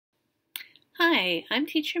Hi, I'm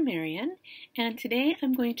Teacher Marion, and today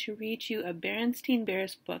I'm going to read you a Berenstein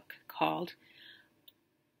Bears book called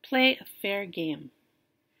Play a Fair Game.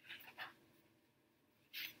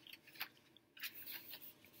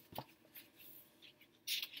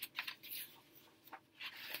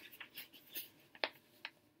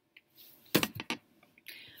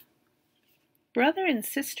 Brother and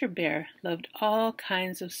Sister Bear loved all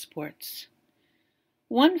kinds of sports.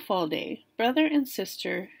 One fall day, Brother and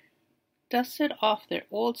Sister dusted off their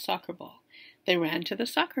old soccer ball. They ran to the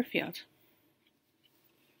soccer field.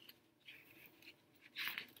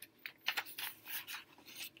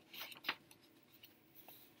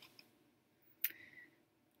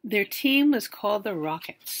 Their team was called the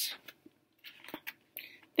Rockets.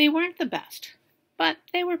 They weren't the best, but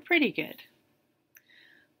they were pretty good.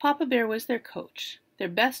 Papa Bear was their coach. Their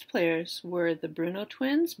best players were the Bruno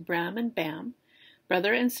twins, Bram and Bam.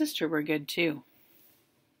 Brother and Sister were good too.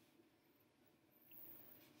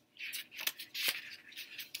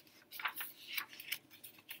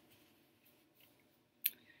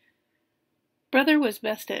 Brother was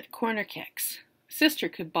best at corner kicks. Sister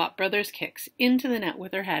could bop Brother's kicks into the net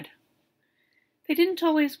with her head. They didn't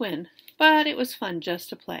always win, but it was fun just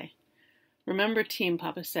to play. Remember, team,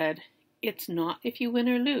 Papa said, it's not if you win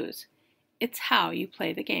or lose, it's how you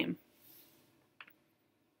play the game.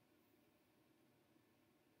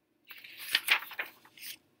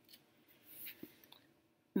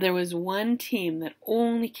 There was one team that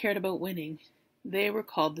only cared about winning. They were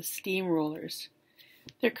called the Steamrollers.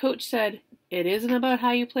 Their coach said, it isn't about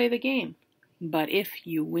how you play the game, but if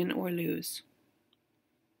you win or lose.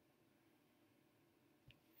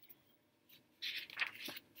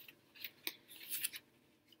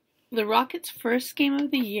 The Rockets' first game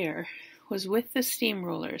of the year was with the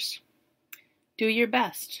Steamrollers. Do your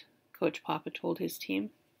best, Coach Papa told his team.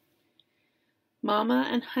 Mama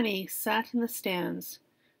and Honey sat in the stands.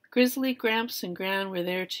 Grizzly, Gramps, and Gran were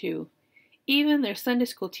there too. Even their Sunday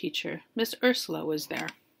school teacher, Miss Ursula, was there.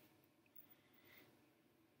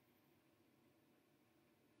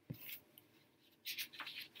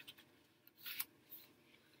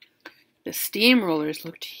 The Steamrollers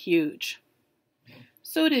looked huge.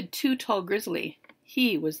 So did Too Tall Grizzly.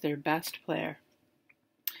 He was their best player.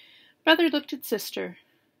 Brother looked at Sister.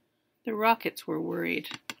 The Rockets were worried.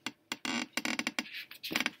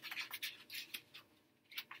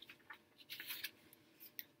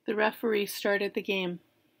 The referee started the game.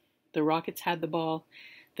 The Rockets had the ball.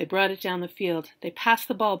 They brought it down the field. They passed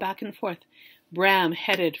the ball back and forth. Bram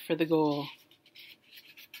headed for the goal.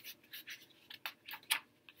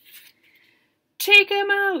 Take him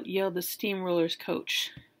out, yelled the Steamrollers coach.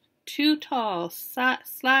 Too Tall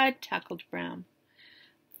slide tackled Bram.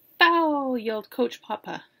 Foul, yelled Coach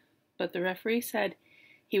Papa. But the referee said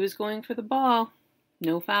he was going for the ball.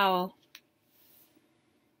 No foul.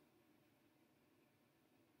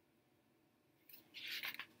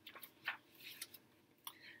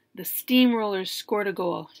 The Steamrollers scored a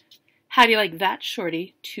goal. How do you like that,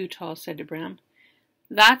 Shorty? Too Tall said to Bram.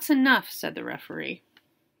 That's enough, said the referee.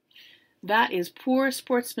 That is poor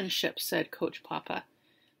sportsmanship, said Coach Papa.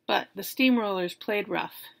 But the Steamrollers played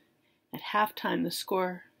rough. At halftime, the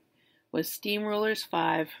score was Steamrollers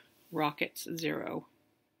 5, Rockets 0.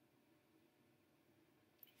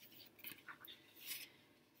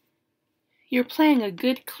 You're playing a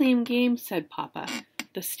good, clean game, said Papa.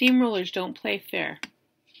 The Steamrollers don't play fair.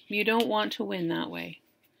 You don't want to win that way.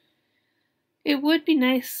 It would be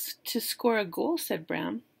nice to score a goal, said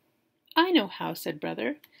Bram. I know how, said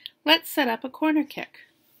Brother. Let's set up a corner kick.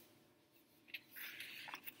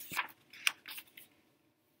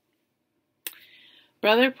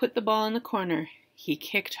 Brother put the ball in the corner. He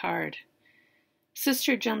kicked hard.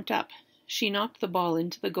 Sister jumped up. She knocked the ball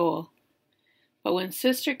into the goal. But when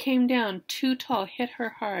Sister came down, Too Tall hit her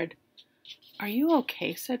hard. Are you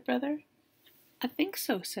okay, said Brother. I think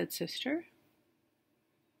so, said Sister.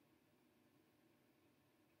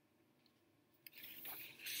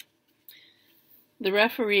 The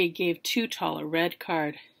referee gave Too Tall a red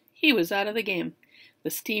card. He was out of the game.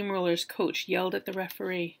 The Steamrollers coach yelled at the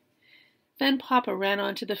referee. Then Papa ran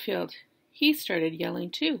onto the field. He started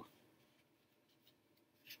yelling too.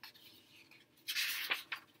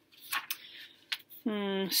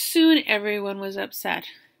 Soon everyone was upset.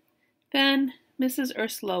 Then Mrs.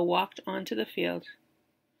 Ursula walked onto the field.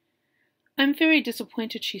 I'm very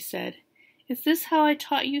disappointed, she said. Is this how I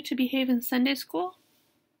taught you to behave in Sunday school?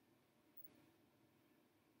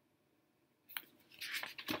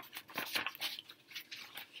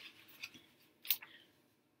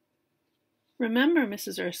 Remember,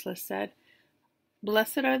 Mrs. Ursula said,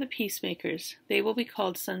 blessed are the peacemakers. They will be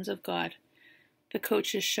called sons of God. The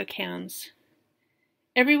coaches shook hands.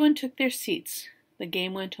 Everyone took their seats. The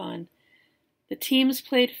game went on. The teams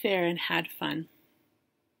played fair and had fun.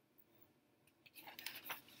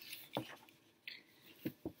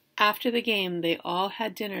 After the game, they all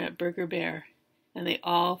had dinner at Burger Bear, and they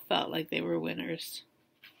all felt like they were winners.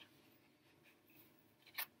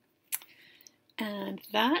 And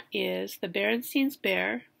that is the Berenstein's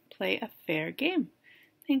Bear Play a Fair Game.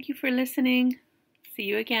 Thank you for listening. See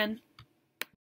you again.